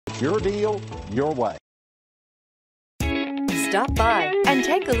It's your deal, your way. Stop by and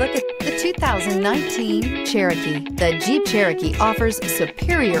take a look at the 2019 Cherokee. The Jeep Cherokee offers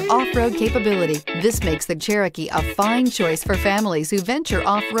superior off-road capability. This makes the Cherokee a fine choice for families who venture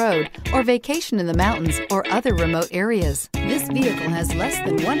off-road or vacation in the mountains or other remote areas. This vehicle has less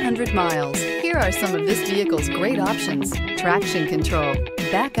than 100 miles. Here are some of this vehicle's great options: traction control,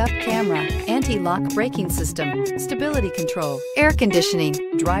 backup camera, anti-lock braking system, stability control, air conditioning,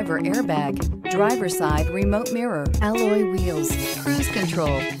 driver airbag, driver's side remote mirror, alloy wheels, cruise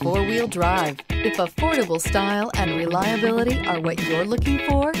control, four-wheel drive. If affordable style and reliability are what you're looking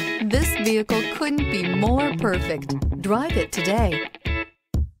for, this vehicle couldn't be more perfect. Drive it today.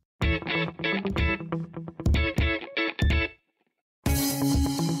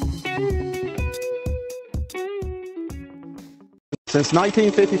 Since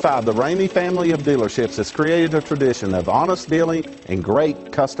 1955, the Ramey family of dealerships has created a tradition of honest dealing and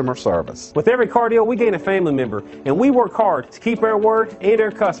great customer service. With every car deal, we gain a family member, and we work hard to keep our word and our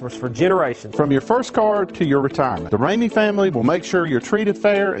customers for generations. From your first car to your retirement, the Ramey family will make sure you're treated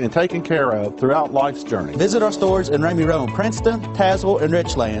fair and taken care of throughout life's journey. Visit our stores in Ramey Road, Princeton, Tazewell, and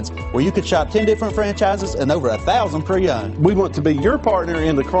Richlands, where you can shop 10 different franchises and over 1,000 pre-owned. We want to be your partner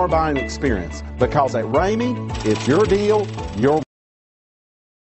in the car buying experience, because at Ramey, it's your deal, your